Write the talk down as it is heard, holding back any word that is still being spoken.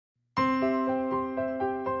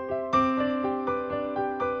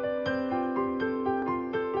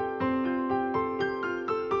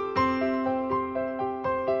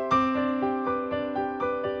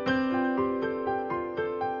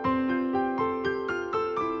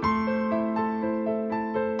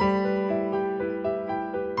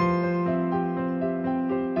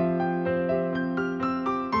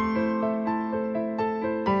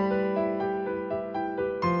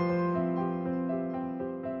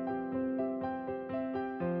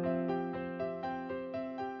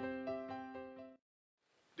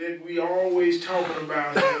that we always talking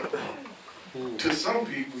about him to some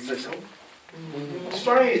people, you know. It's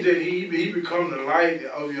strange that he become the light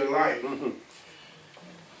of your life. In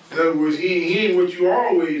other words, he ain't what you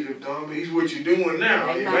always have done, but he's what you're doing now.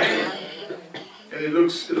 Amen. And it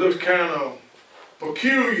looks kind of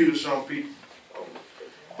peculiar to some people.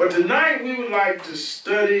 But tonight we would like to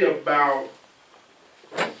study about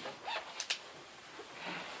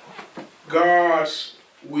God's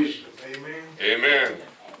wisdom. Amen. Amen.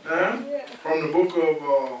 From the book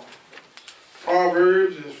of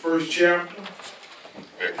Proverbs, in its first chapter,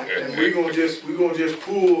 and we're gonna just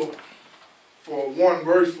pull for one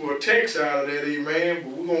verse for a text out of that, amen.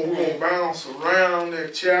 But we're gonna bounce around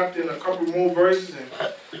that chapter in a couple more verses, and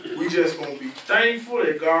we just gonna be thankful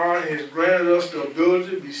that God has granted us the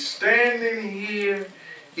ability to be standing here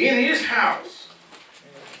in His house,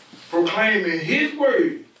 proclaiming His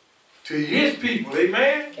word to His people,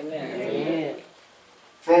 amen. Amen.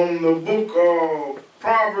 From the book of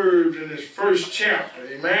Proverbs in its first chapter,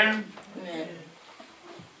 amen. Amen.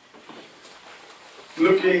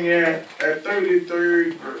 Looking at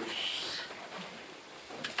 33rd verse.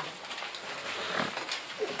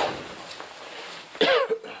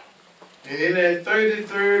 And in that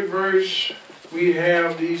 33rd verse, we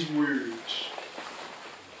have these words.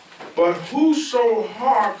 But whoso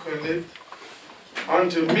hearkeneth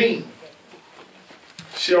unto me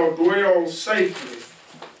shall dwell safely,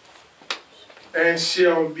 and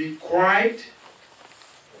shall be quiet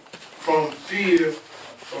from fear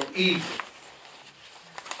of evil.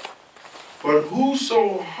 But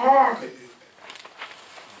whoso hearkeneth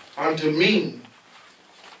unto me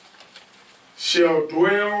shall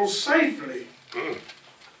dwell safely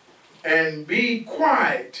and be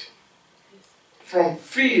quiet from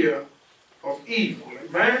fear of evil.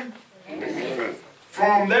 Amen? Amen.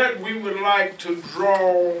 From that we would like to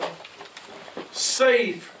draw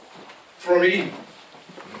safe from evil.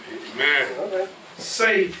 Amen.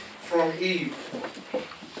 Safe from evil.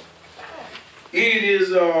 It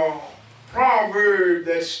is a proverb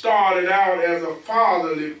that started out as a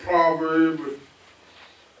fatherly proverb, with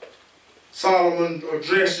Solomon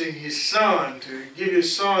addressing his son to give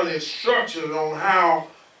his son instructions on how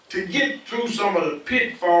to get through some of the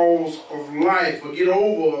pitfalls of life, or get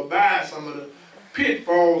over or by some of the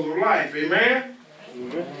pitfalls of life. Amen?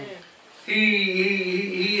 Amen.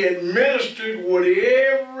 He administered what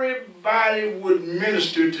everybody would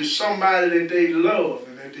minister to somebody that they love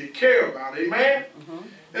and that they care about. Amen?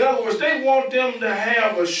 In other words, they want them to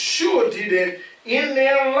have a surety that in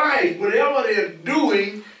their life, whatever they're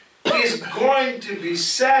doing is going to be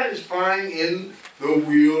satisfying in the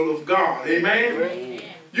will of God. Amen? Amen.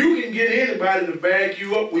 You can get anybody to back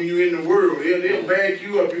you up when you're in the world. They'll back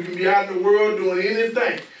you up. You can be out in the world doing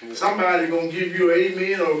anything. Somebody's going to give you an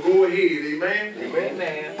amen or go ahead. Amen?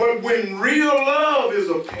 Amen. But when real love is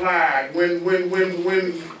applied, when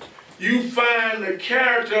you find the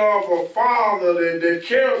character of a father that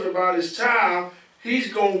cares about his child,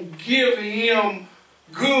 he's going to give him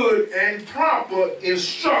good and proper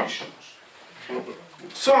instructions.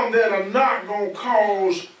 Some that are not going to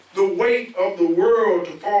cause the weight of the world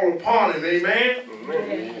to fall upon him. Amen?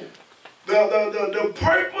 Amen. The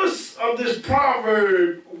purpose of this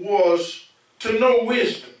proverb was to know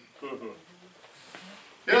wisdom.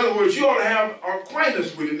 In other words, you ought to have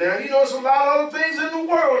acquaintance with it. Now, you know, there's a lot of other things in the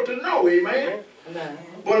world to know, amen? Amen.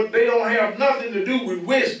 But they don't have nothing to do with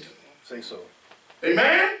wisdom. Say so.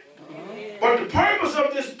 Amen? Amen. But the purpose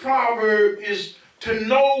of this proverb is to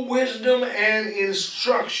know wisdom and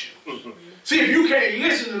instruction. See, if you can't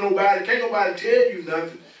listen to nobody, can't nobody tell you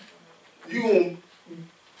nothing, you're going to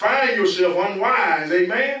find yourself unwise,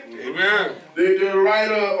 amen? Amen. The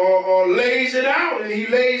writer lays it out, and he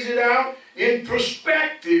lays it out in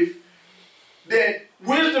perspective that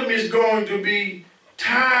wisdom is going to be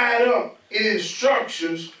tied up in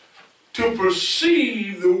instructions to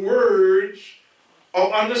perceive the words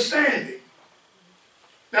of understanding.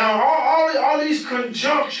 Now, all these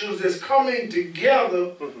conjunctions that's coming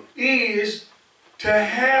together is to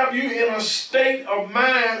have you in a state of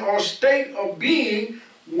mind or state of being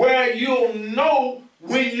where you'll know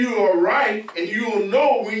when you are right and you'll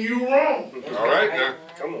know when you're wrong. All right now.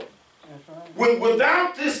 Come on.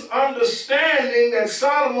 Without this understanding that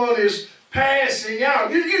Solomon is passing out,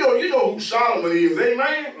 you know who Solomon is,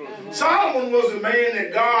 amen? Solomon was the man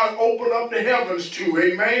that God opened up the heavens to,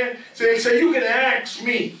 amen? So you can ask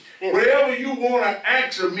me whatever you want to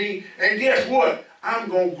ask of me, and guess what? I'm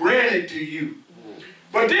going to grant it to you.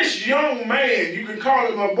 But this young man, you can call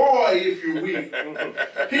him a boy if you will,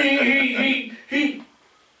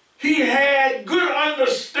 he had good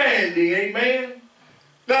understanding, amen?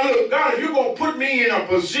 Now look, God, if you're going to put me in a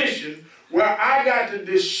position where I got to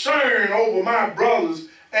discern over my brothers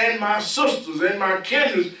and my sisters and my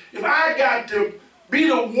kindreds, if I got to be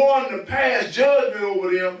the one to pass judgment over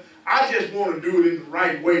them, I just want to do it in the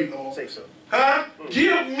right way, Lord. Say so. Huh?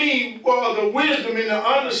 Give me the wisdom and the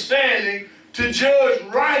understanding to judge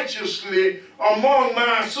righteously among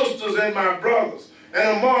my sisters and my brothers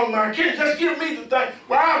and among my kids. Just give me the thing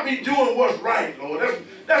where I'll be doing what's right, Lord.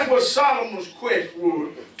 That's what Solomon's quest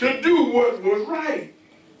was, to do what was right.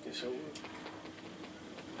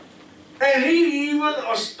 And he even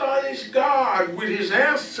astonished God with his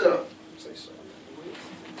answer. Say so.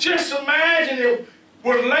 Just imagine if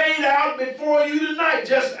was laid out before you tonight.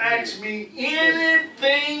 Just ask me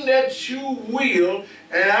anything that you will,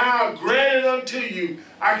 and I'll grant it unto you.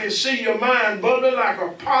 I can see your mind bubbling like a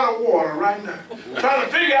pot of water right now. Trying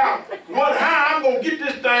to figure out how I'm going to get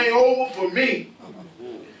this thing over for me.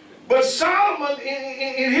 But Solomon,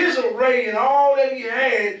 in his array and all that he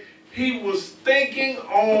had, he was thinking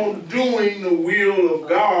on doing the will of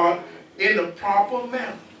God in the proper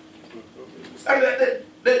manner.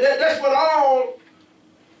 That's what all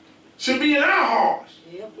should be in our hearts.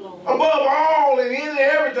 Above all and in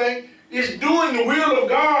everything is doing the will of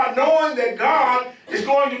God, knowing that God is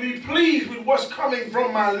going to be pleased with what's coming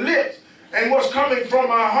from my lips and what's coming from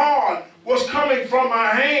my heart, what's coming from my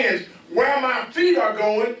hands, where my feet are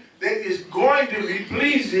going, that is going to be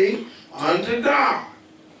pleasing unto God.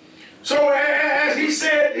 So as he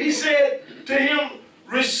said to him,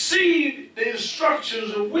 receive the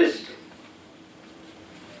instructions of wisdom.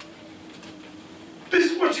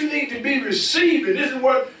 This is what you need to be receiving. This is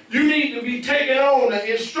what you need to be taking on,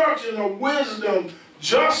 the instruction of wisdom,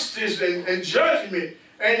 justice, and judgment,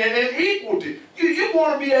 and equality. You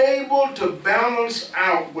want to be able to balance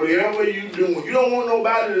out whatever you're doing. You don't want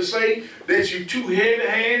nobody to say that you're too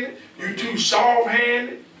heavy-handed, you're too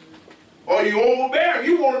soft-handed, or you're overbearing.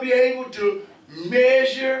 You want to be able to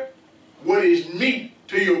measure what is meet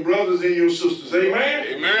to your brothers and your sisters. Amen?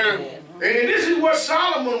 Amen. And this is what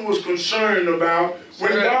Solomon was concerned about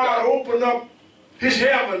when God opened up his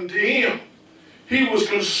heaven to him. He was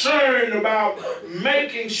concerned about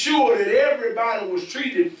making sure that everybody was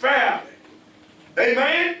treated fairly.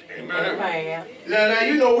 Amen? Amen. Now,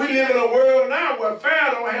 you know, we live in a world now where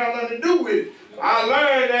fair don't have nothing to do with it. I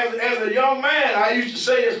learned as a young man, I used to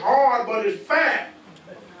say it's hard, but it's fair.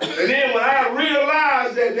 And then when I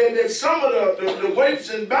realized that some of the weights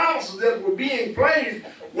and balances that were being placed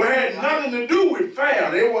had nothing to do with fair.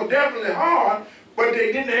 They were definitely hard, but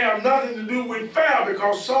they didn't have nothing to do with fair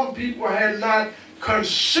because some people had not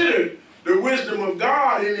considered the wisdom of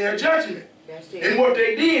God in their judgment, in what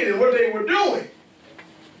they did and what they were doing.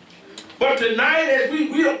 But tonight, as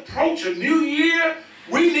we approach a new year,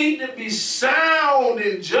 we need to be sound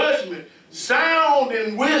in judgment, sound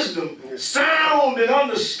in wisdom, sound in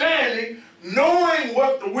understanding, knowing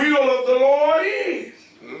what the will of the Lord is.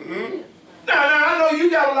 Now, I know you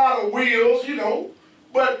got a lot of wills, you know,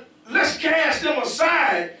 but let's cast them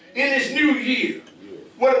aside in this new year.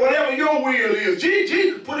 Whatever your will is.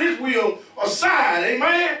 Jesus put his will aside,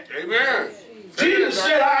 amen? Amen. Jesus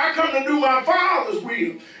said, I come to do my Father's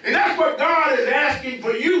will. And that's what God is asking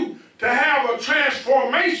for you, to have a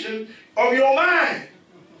transformation of your mind.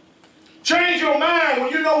 Change your mind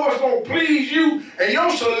when you know what's going to please you and your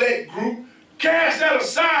select group. Cast that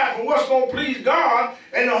aside for what's going to please God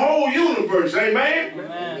and the whole universe. Amen?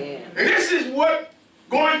 Amen. And this is what's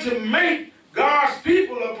going to make God's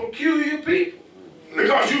people a peculiar people.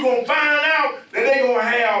 Because you're going to find out that they're going to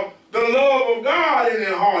have the love of God in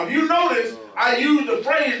their heart. You notice I use the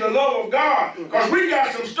phrase the love of God because we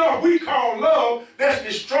got some stuff we call love that's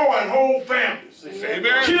destroying whole families.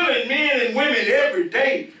 Amen. Killing men and women every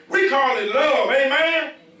day. We call it love.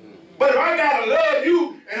 Amen? But if I got to love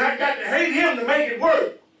you and I got to hate him to make it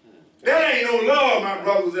work, that ain't no love, my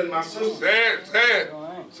brothers and my sisters.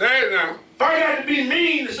 Say it now. If I got to be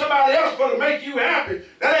mean to somebody else for to make you happy,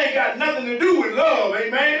 that ain't got nothing to do with love.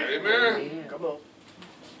 Amen? Amen. Come on.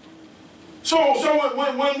 So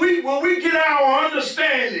when we get our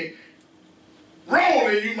understanding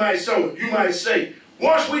rolling, you might say,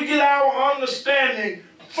 once we get our understanding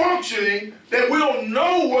functioning, that we'll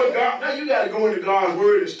know what God. Now you got to go into God's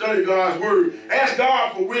word and study God's word. Ask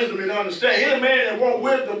God for wisdom and understanding. Any man that wants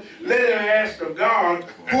wisdom, let him ask of God,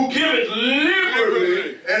 who giveth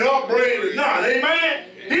liberally and upbraideth not. Amen.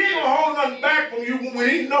 He ain't gonna hold nothing back from you when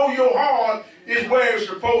he know your heart is where it's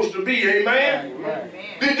supposed to be. Amen.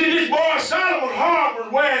 This boy Solomon's heart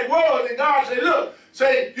was where it was, and God said, look,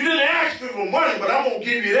 say you didn't ask me for money, but I'm gonna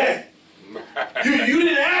give you that. You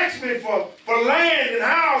didn't ask me for land and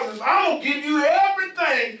houses. I'm going to give you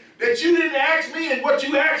everything that that you didn't ask me and what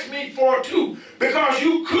you asked me for too. Because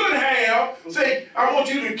you could have said, I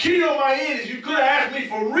want you to kill my enemies. You could have asked me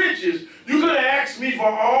for riches. You could have asked me for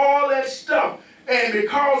all that stuff. And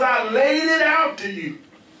because I laid it out to you.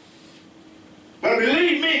 But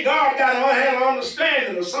believe me, God had an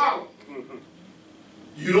understanding of Solomon.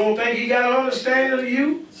 You don't think he got an understanding of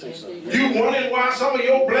you? You wondering why some of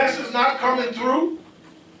your blessings not coming through?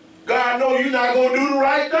 God knows you're not going to do the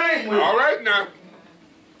right thing with it. All right now.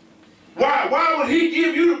 Why would he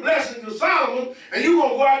give you the blessings of Solomon and you're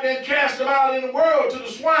going to go out there and cast them out in the world to the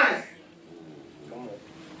swine?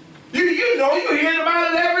 You know, you're hearing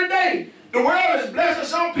about it every day. The world is blessing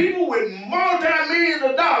some people with multi-millions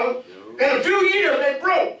of dollars. In a few years, they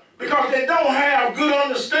broke because they don't have good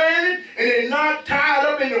understanding and they're not tied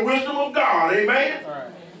up in the wisdom of God. Amen?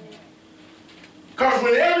 Because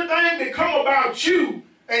when everything become about you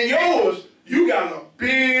and yours, you got a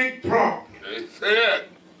big problem. Say that.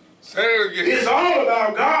 Say it again. It's all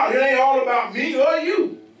about God. It ain't all about me or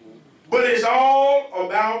you. But it's all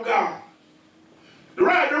about God. The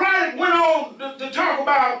writer went on to talk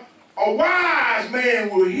about a wise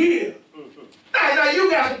man will hear. Now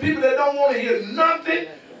you got some people that don't want to hear nothing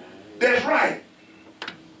that's right.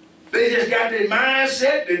 They just got their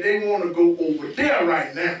mindset that they want to go over there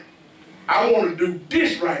right now. I want to do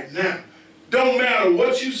this right now. Don't matter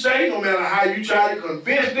what you say, no matter how you try to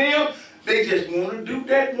convince them, they just want to do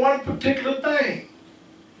that one particular thing.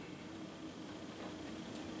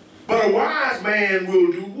 But a wise man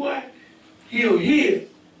will do what? He'll hear.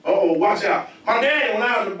 Uh-oh, watch out. My daddy, when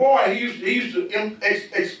I was a boy, he used to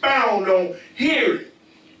expound on hearing.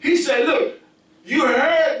 He said, look, you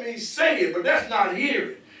heard me say it, but that's not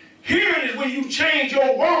hearing. Hearing is when you change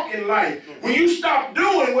your walk in life. When you stop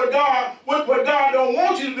doing what God don't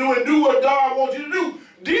want you to do and do what God wants you to do,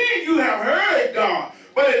 then you have heard God.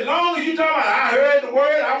 But as long as you talk about, I heard the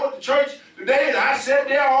word, I went to church today and I sat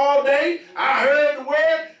there all day, I heard the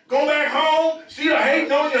word, go back home, still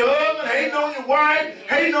hating on your husband, hating on your wife,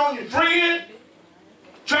 hating on your friend,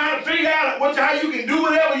 trying to figure out how you can do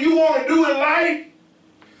whatever you want to do in life.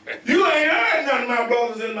 You ain't heard none of my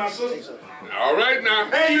brothers and my sisters. All right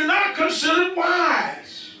now. And you're not considered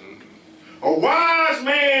wise. A wise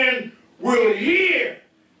man will hear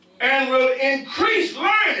and will increase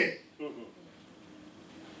learning.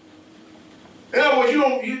 In other words,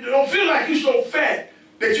 you don't feel like you're so fat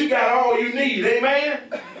that you got all you need. Amen?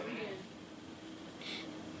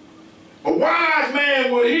 A wise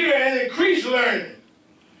man will hear and increase learning.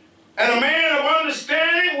 And a man of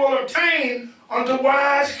understanding will attain unto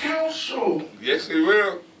wise counsel. Yes, he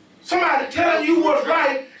will. Somebody telling you what's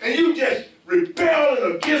right, and you just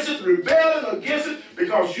rebelling against it,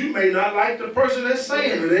 because you may not like the person that's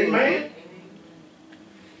saying it. Amen?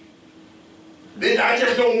 Then I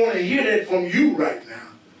just don't want to hear that from you right now.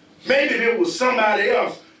 Maybe if it was somebody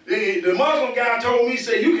else. The Muslim guy told me,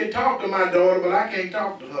 say, you can talk to my daughter, but I can't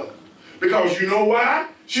talk to her. Because you know why?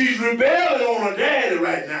 She's rebelling on her daddy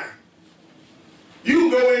right now. You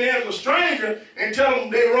go in there as a stranger and tell them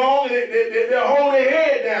they're wrong and they'll hold their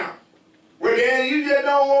head down. Well, Daddy, you just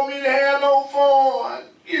don't want me to have no fun.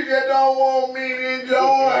 You just don't want me to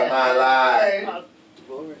enjoy my life.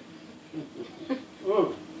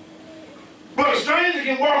 But a stranger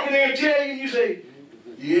can walk in there and tell you, and you say,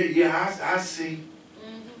 yeah, I see.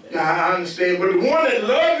 Yeah, I understand. But the one that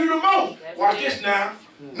loves you the most, watch this now.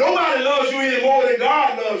 Nobody loves you any more than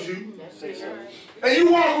God loves you. And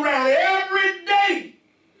you walk around every day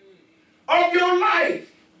of your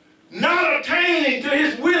life, not attaining to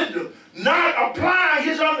his wisdom, not applying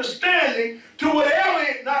his understanding to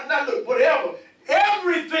whatever,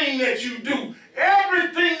 everything that you do,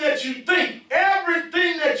 everything that you think,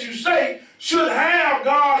 everything that you say should have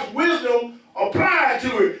God's wisdom applied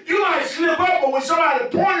to it. You might slip up, but when somebody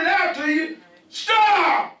pointed out to you,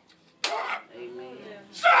 stop!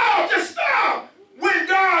 Stop! Just stop! When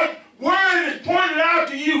God's word is pointed out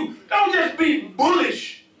to you, don't just be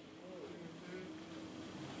bullish.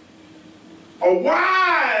 A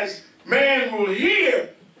wise man will hear.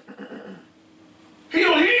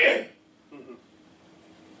 He'll hear.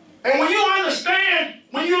 And when you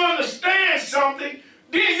understand something,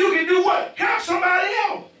 then you can do what? Help somebody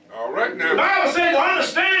else. All right now. The Bible says to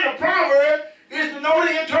understand a proverb is to know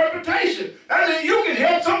the interpretation. That means you can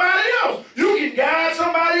help somebody else. You can guide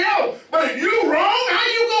somebody else. But if you're wrong, how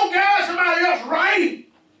you going to guide somebody else right?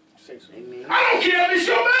 Amen. I don't care if it's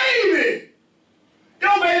your baby.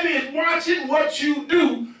 Your baby is watching what you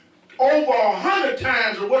do over 100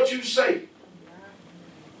 times of what you say.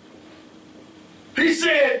 He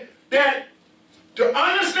said that to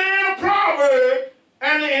understand a proverb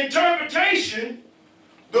and the interpretation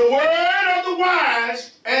the word of the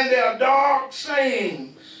wise and their dark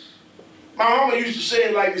sayings. My mama used to say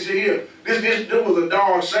it like this here. This was a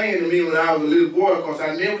dark saying to me when I was a little boy because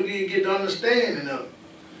I never did get the understanding of it.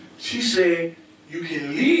 She said, you can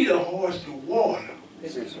lead a horse to water,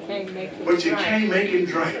 but you can't make him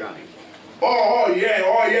drink. Oh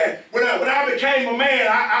yeah. When I became a man,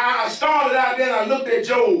 I started out there and I looked at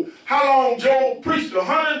Job. How long Job preached?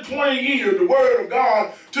 120 years, the word of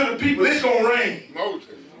God to the people. It's going to rain.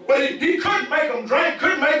 Moses. But he couldn't make them drink,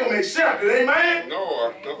 couldn't make them accept it, amen?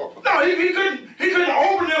 No. No, he couldn't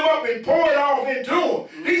open them up and pour it off into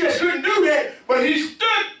them. He just couldn't do that. But he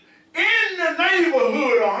stood in the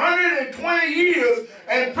neighborhood 120 years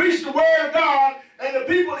and preached the word of God, and the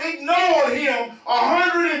people ignored him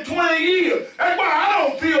 120 years. That's why I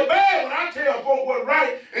don't feel bad when I tell folks what's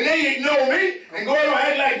right and they ignore me and go and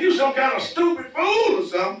act like you some kind of stupid fool or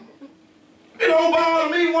something. It don't bother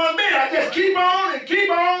me one bit. I just keep on and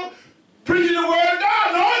keep on preaching the word of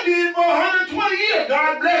God. No, I did for 120 years.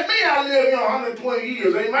 God bless me, I lived here 120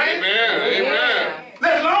 years. Amen? Amen.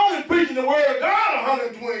 Let alone preaching the word of God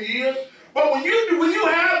 120 years. But when you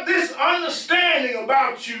have this understanding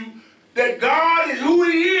about you, that God is who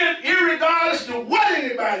he is, irregardless to what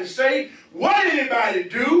anybody say, what anybody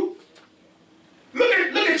do. Look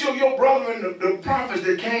at your brother and the prophets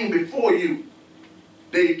that came before you.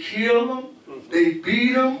 They killed them. They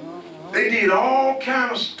beat them. They did all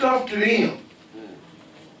kind of stuff to them.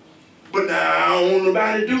 But now I don't want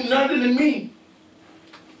nobody to do nothing to me.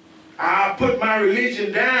 I put my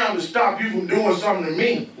religion down to stop you from doing something to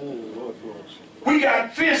me. We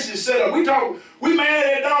got fences set up. We mad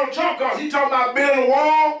at Donald Trump because he talking about building a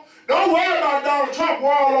wall. Don't worry about Donald Trump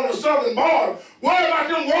wall on the southern border. Worry about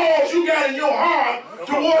them walls you got in your heart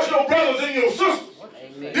towards your brothers and your sisters.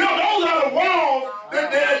 You know, those are the walls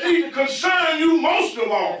that need to concern you most of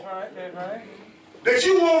all. That's right. That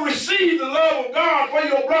you won't receive the love of God for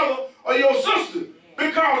your brother or your sister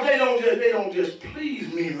because they don't just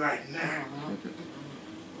please me right now.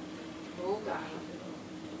 Oh God.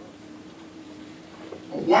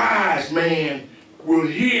 A wise man will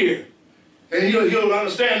hear and he'll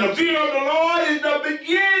understand. The fear of the Lord is the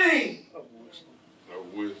beginning.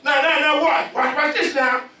 Now watch this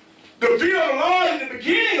now. The fear of the Lord is the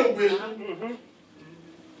beginning of wisdom.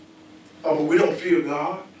 Oh, but we don't fear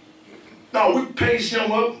God. No, we pace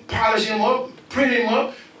him up, polish him up, print him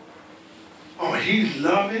up. Oh, he's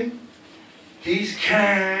loving. He's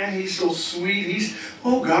kind. He's so sweet.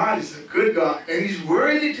 God is a good God. And he's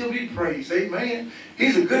worthy to be praised. Amen.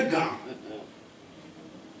 He's a good God.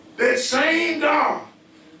 That same God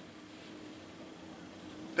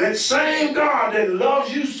that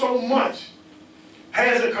loves you so much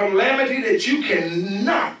has a calamity that you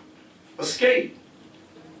cannot escape.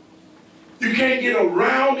 You can't get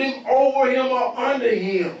around him, over him, or under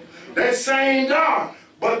him. That same God.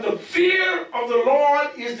 But the fear of the Lord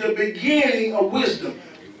is the beginning of wisdom.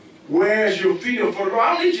 Where's your fear for the Lord?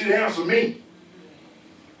 I don't need you to answer me.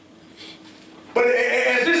 But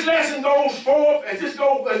as this lesson goes forth, as this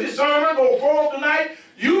sermon goes forth tonight,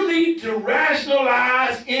 you need to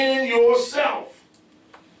rationalize in yourself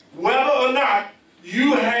whether or not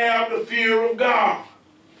you have the fear of God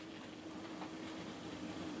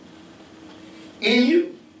in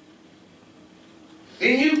you.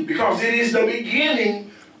 In you, because it is the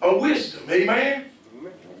beginning of wisdom. Amen?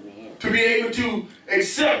 To be able to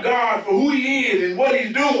accept God for who he is and what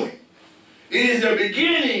he's doing. It is the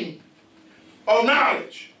beginning of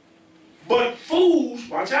knowledge. But fools,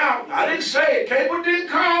 watch out. I didn't say it. Caples didn't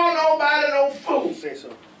call nobody no fool. Say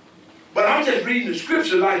so. But I'm just reading the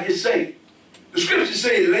scripture like it say. The scripture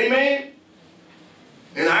says it, amen?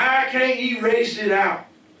 And I can't erase it out.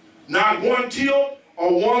 Not one tilt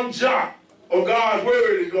or one jot of God's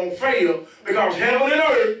word is going to fail, because heaven and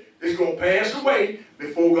earth is going to pass away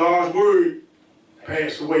before God's word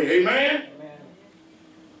pass away. Amen? Amen.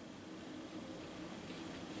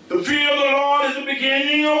 The fear of the Lord is the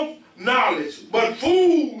beginning of knowledge, but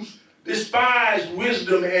fools despise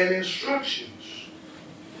wisdom and instructions.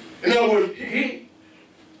 In other words,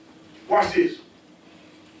 watch this.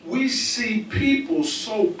 We see people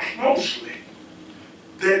so closely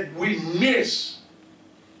that we miss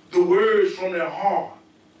the words from their heart.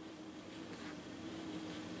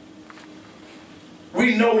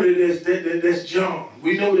 We know that that's John.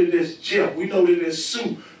 We know that that's Jeff. We know that that's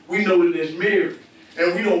Sue. We know that that's Mary.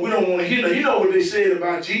 And we don't want to hear that. You know what they said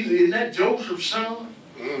about Jesus? Isn't that Joseph's son?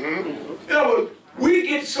 Mm-hmm. You know, we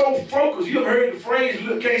get so focused. You ever heard the phrase,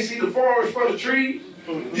 "Look, can't see the forest for the trees"?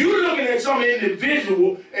 Mm-hmm. You're looking at some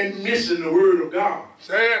individual and missing the word of God.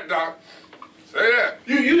 Say that, Doc. Say that.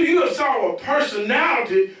 You saw a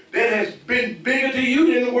personality that has been bigger to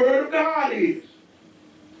you than God is.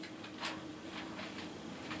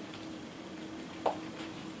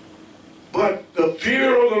 But the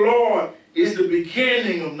fear of the Lord is the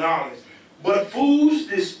beginning of knowledge. But fools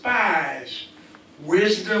despise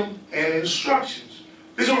wisdom and instructions.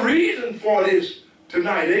 There's a reason for this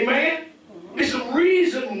tonight, amen? It's a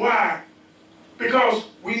reason why. Because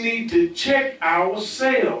we need to check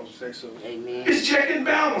ourselves. Say so. Amen. It's check and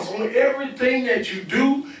balance on everything that you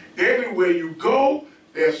do, everywhere you go.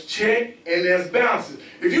 There's check and there's balances.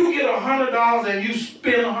 If you get $100 and you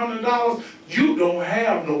spend $100, you don't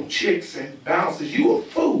have no checks and balances. You a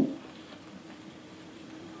fool.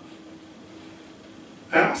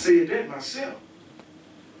 And I said that myself.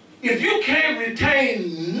 If you can't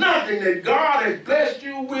retain nothing that God has blessed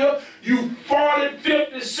you with, you 40,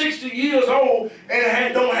 50, 60 years old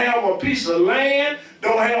and don't have a piece of land,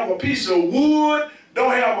 don't have a piece of wood,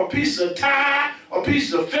 don't have a piece of tie, a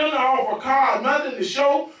piece of fender off a car, nothing to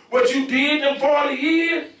show what you did in 40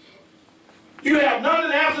 years. You have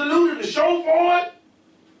nothing absolutely to show for it.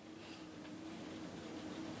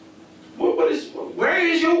 Where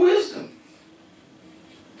is your wisdom?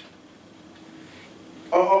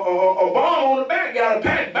 A bomb on the back got a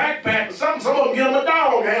backpack or something. Some of them give them a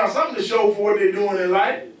dog house, something to show for what they're doing in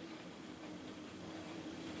life.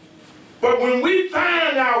 But when we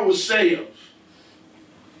find ourselves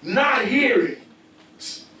not hearing,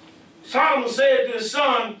 Solomon said to his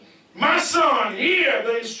son, "My son, hear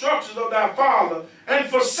the instructions of thy father, and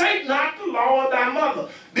forsake not the law of thy mother."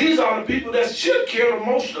 These are the people that should care the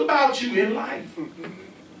most about you in life.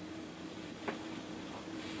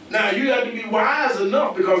 Now, you have to be wise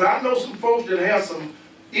enough, because I know some folks that have some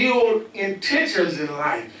ill intentions in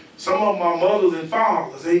life. Some of them are mothers and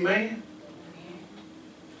fathers, amen?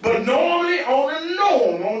 But normally, on the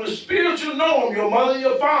norm, on the spiritual norm, your mother and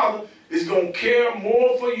your father is going to care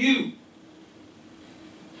more for you.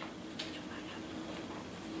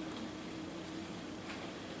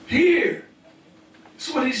 Here. That's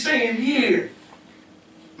what he's saying here.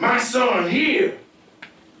 My son, here.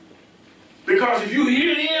 Because if you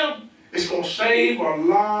hear them, it's going to save a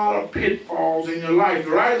lot of pitfalls in your life. The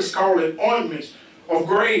writers call it ointments of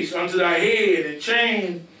grace unto thy head and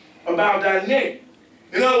chain about thy neck.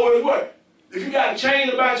 In other words, what? If you got a chain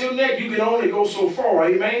about your neck, you can only go so far,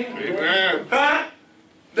 amen? Amen. Huh?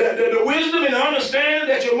 The wisdom and the understanding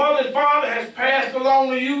that your mother and father has passed along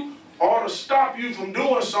to you ought to stop you from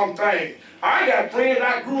doing something. I got friends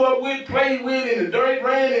I grew up with, played with, in the dirt,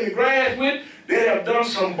 ran in the grass with, that have done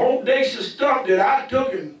some bodacious stuff that I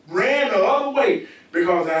took and ran the other way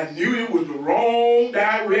because I knew it was the wrong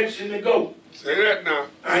direction to go. Say that now.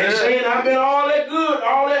 I ain't saying I've been all that good,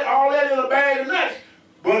 all that in a bag of nuts.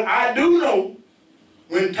 But I do know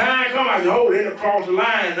when time comes, I say, oh, they done crossed the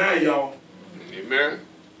line now, y'all. Amen.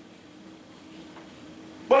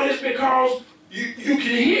 But it's because you can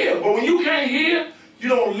hear. But when you can't hear, you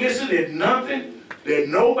don't listen to nothing that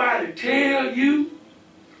nobody tell you.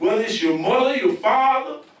 Whether it's your mother, your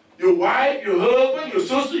father, your wife, your husband, your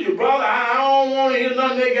sister, your brother, I don't want to hear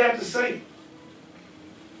nothing they got to say.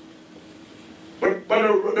 But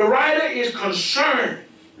the writer is concerned.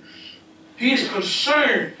 He is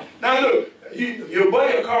concerned. Now look, your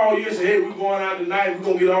buddy will call you and say, hey, we're going out tonight, we're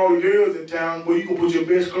going to get all the girls in town, well, you going to put your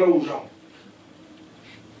best clothes on.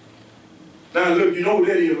 Now look, you know what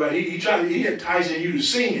that is, right? He enticing you to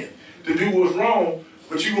sin, to do what's wrong.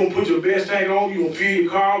 But you're going to put your best tank on, you're going to fill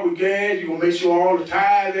your car with gas, you're going to make sure all the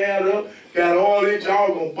tires add up, got all that,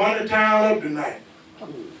 y'all going to burn the town up tonight.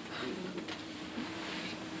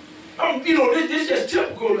 You know, this just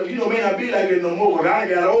typical, you know, may not be like that no more, because I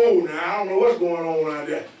got old now, I don't know what's going on out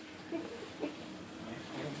there.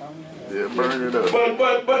 Yeah, burn it up.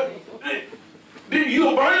 But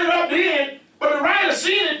you'll burn it up then, but the writer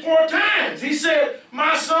seen it 4 times. He said,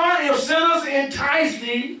 my son, if sinners entice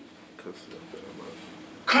thee,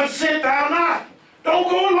 consent thou not. Don't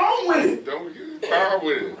go along with it. Don't get involved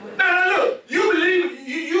with it. Now look,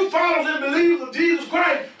 you followers and believers of Jesus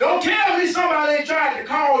Christ, don't tell me somebody ain't tried to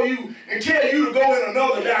call you and tell you to go in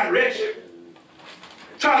another direction.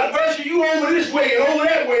 Try to usher you over this way and over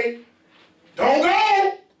that way. Don't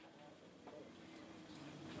go.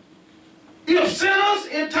 If sinners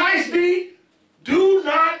entice thee, do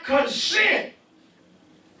not consent.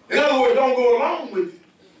 In other words, don't go along with it.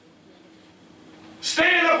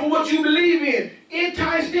 Stand up for what you believe in.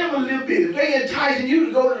 Entice them a little bit. If they enticing you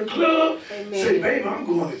to go to the club, amen, say, baby, I'm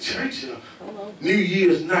going to church New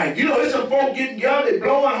Year's night. You know, there's some folk getting together, they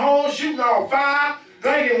blowing horns, shooting off fire,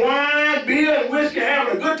 drinking wine, beer, and whiskey,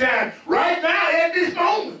 having a good time right now at this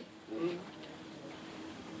moment.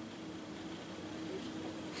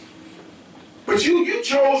 But you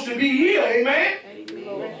chose to be here, amen?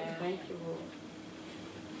 Amen.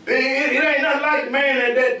 It ain't nothing like the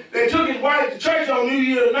man that took his wife to church on New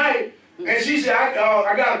Year's night, and she said, I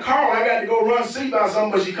got a call, I got to go run see about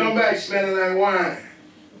something, but she come back smelling like wine.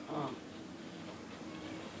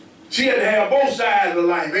 She had to have both sides of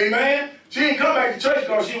life, amen? She didn't come back to church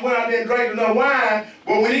because she went out there and drank enough wine,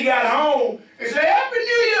 but when he got home and said, Happy New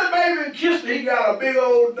Year, baby, and kissed her, he got a big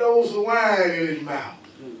old dose of wine in his mouth.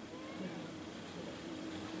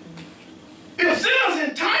 If sinners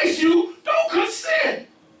entice you, don't consent.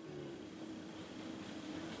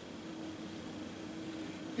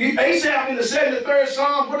 Asaph in the 73rd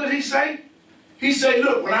Psalm, what did he say? He said,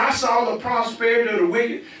 look, when I saw the prosperity of the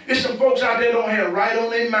wicked, there's some folks out there don't have right on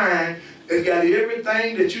their mind that's got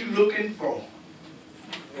everything that you're looking for.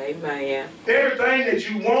 Amen. Everything that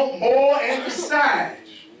you want more and besides.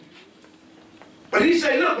 But he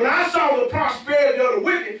said, look, when I saw the prosperity of the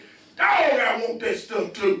wicked, dog, I want that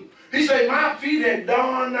stuff too. He said, my feet had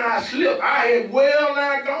darn nigh slipped. I had well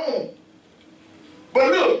nigh gone.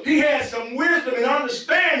 But look, he had some wisdom and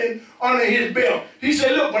understanding under his belt. He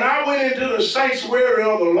said, look, when I went into the sanctuary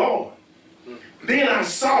of the Lord, then I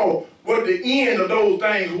saw what the end of those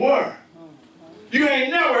things were. You ain't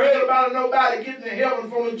never heard about nobody getting to heaven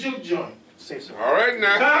from a juke joint. All right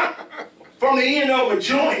now. Huh? From the end of a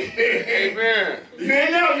joint. Amen. You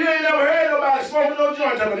ain't never heard nobody smoking no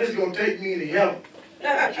joint talking about this is going to take me to heaven.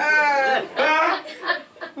 Huh?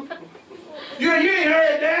 You ain't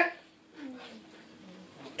heard that?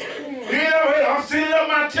 You ain't never heard, I'm sitting up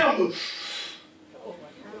my temple.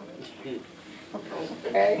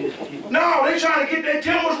 Okay. No, they trying to get their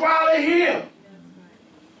temples while they're here.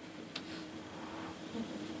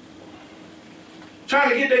 Trying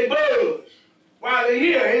to get their buzz while they're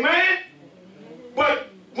here, amen? But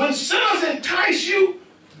when sinners entice you,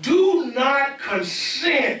 do not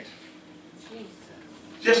consent.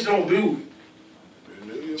 Just don't do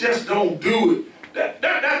it. Just don't do it.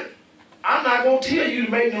 I'm not going to tell you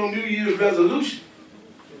to make no New Year's resolution.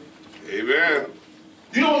 Amen.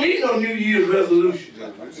 You don't need no New Year's resolution.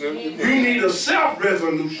 You need a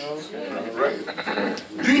self-resolution. All right.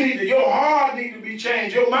 Your heart needs to be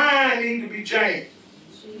changed. Your mind needs to be changed.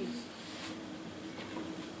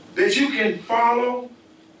 That you can follow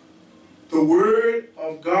the Word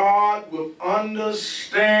of God with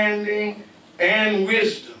understanding and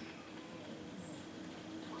wisdom.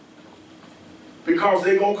 Because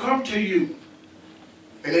they're going to come to you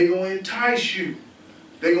and they're going to entice you.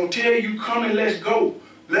 They're going to tell you, come and let's go.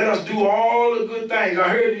 Let us do all the good things. I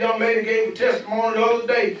heard the young lady gave a testimony the other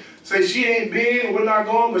day. Say she ain't been and we're not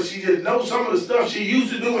going, but she just knows some of the stuff she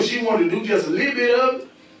used to do and she wanted to do just a little bit of it.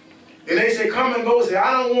 And they say, come and go. Say,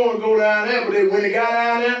 I don't want to go down there. But when they got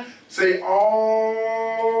down there, say, all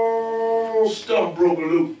stuff broke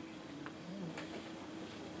loose.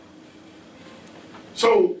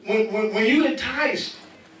 So when you enticed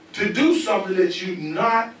to do something that you're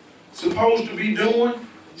not supposed to be doing,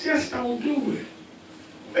 just don't do it.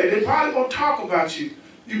 Hey, they're probably going to talk about you.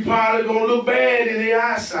 You probably going to look bad in their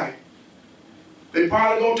eyesight. They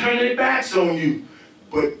probably going to turn their backs on you.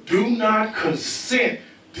 But do not consent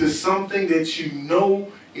to something that you know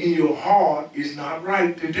in your heart is not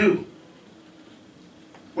right to do.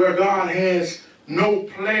 Where God has no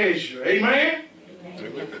pleasure. Amen?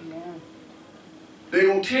 Amen. They're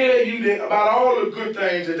going to tell you that about all the good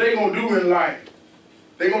things that they're going to do in life.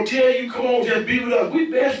 They're going to tell you, come on, just be with us. We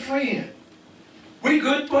best friends. We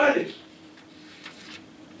good buddies.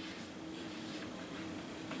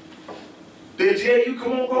 They'll tell you,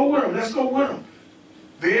 come on, go with them. Let's go with them.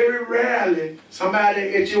 Very rarely,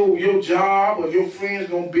 somebody at your job or your friends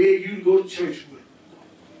going to beg you to go to church with.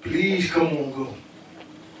 Please, come on, go.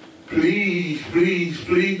 Please, please,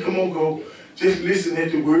 please, come on, go. Just listen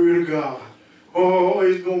at the word of God. Oh,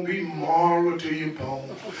 it's going to be marrow to your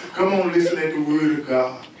bones. Come on, listen at the word of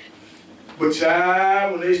God. But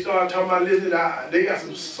child, when they start talking about listening, they got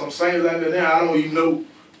some saints out there now, I don't even know,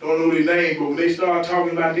 don't know their name, but when they start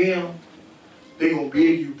talking about them, they going to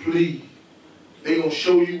beg you, please. They going to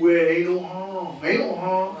show you where ain't no harm. Ain't no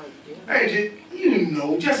harm. Hey,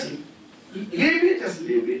 just a little bit, just a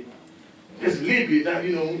little bit. Just a little bit,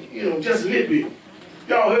 now, just a little bit.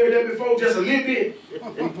 Y'all heard that before? Just a little bit.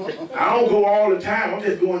 I don't go all the time. I'm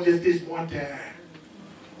just going just this one time.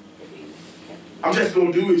 I'm just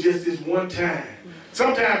going to do it just this one time.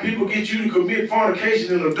 Sometimes people get you to commit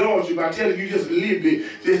fornication and adultery by telling you just a little bit,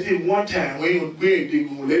 just this one time. We ain't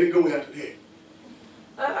going to let it go after that.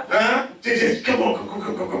 Huh? Just come on,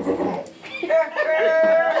 come on.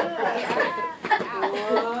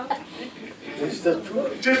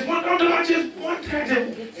 Just one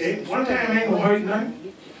time. One time ain't gonna hurt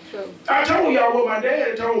nothing. I told y'all what my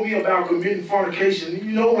dad told me about committing fornication.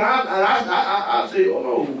 You know, when I said,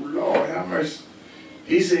 oh, Lord, have mercy.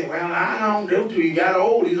 He said, well, I don't do it. He got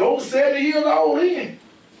old. He's over 70 years old then.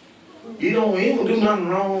 He don't do nothing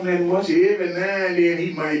wrong that much. Every now and then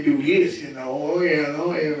he might do this, you know, every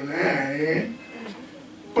now and then.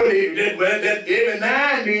 But that every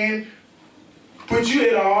now and then put you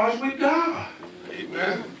at odds with God.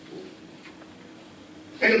 Amen.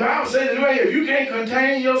 And the Bible says this way, if you can't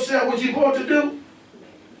contain yourself, what you supposed to do?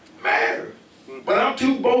 Matter. But I'm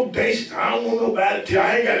too bodacious. I don't want nobody to tell.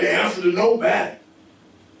 I ain't got the answer to nobody.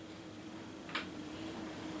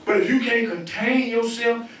 But if you can't contain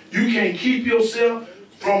yourself, you can't keep yourself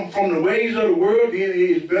from the ways of the world, then it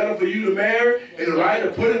is better for you to marry and the right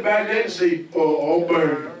to put it back there and say, oh,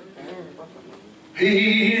 burn.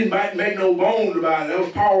 He didn't make no bones about it. That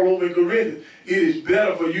was Paul over in Corinthians. It is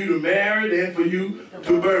better for you to marry than for you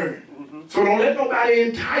to burn. So don't let nobody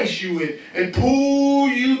entice you and pull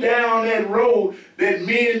you down that road that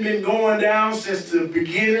men been going down since the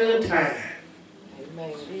beginning of time.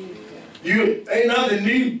 Amen. You ain't nothing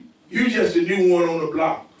new. You just a new one on the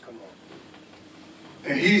block.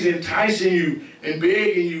 And he's enticing you and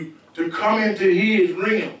begging you to come into his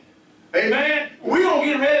realm. Amen? We're going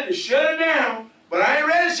to get ready to shut it down, but I ain't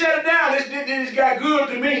ready to shut it down. This got good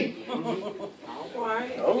to me. All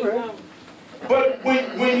right. All right. But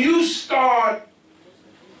when you start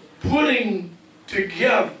putting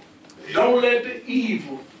together, don't let the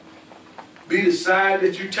evil be the side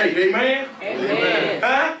that you take. Amen? Amen.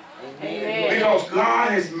 Huh? Amen. Because God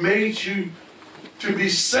has made you to be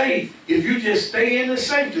safe if you just stay in the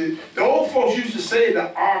safety. The old folks used to say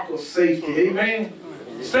the ark of safety. Amen?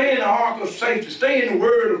 Stay in the ark of safety. Stay in the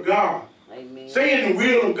word of God. Amen. Stay in the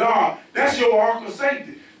will of God. That's your ark of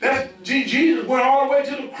safety. Jesus went all the way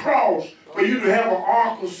to the cross for you to have an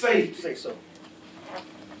ark of safety. Say so.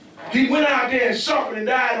 He went out there and suffered and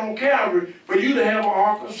died on Calvary for you to have an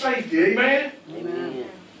ark of safety. Amen? Amen.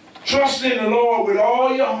 Trust in the Lord with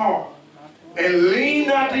all your heart and lean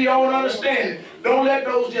not to your own understanding. Don't let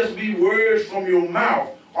those just be words from your mouth.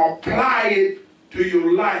 Apply it to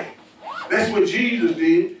your life. That's what Jesus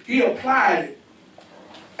did. He applied it.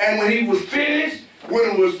 And when he was finished,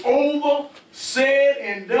 when it was over, said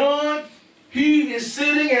and done, he is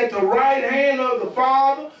sitting at the right hand of the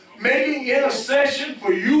Father, making intercession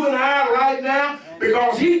for you and I right now,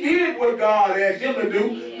 because he did what God asked him to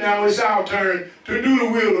do. Now it's our turn to do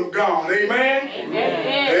the will of God. Amen?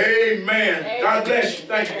 Amen. Amen. God bless you.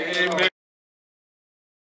 Thank you. Amen.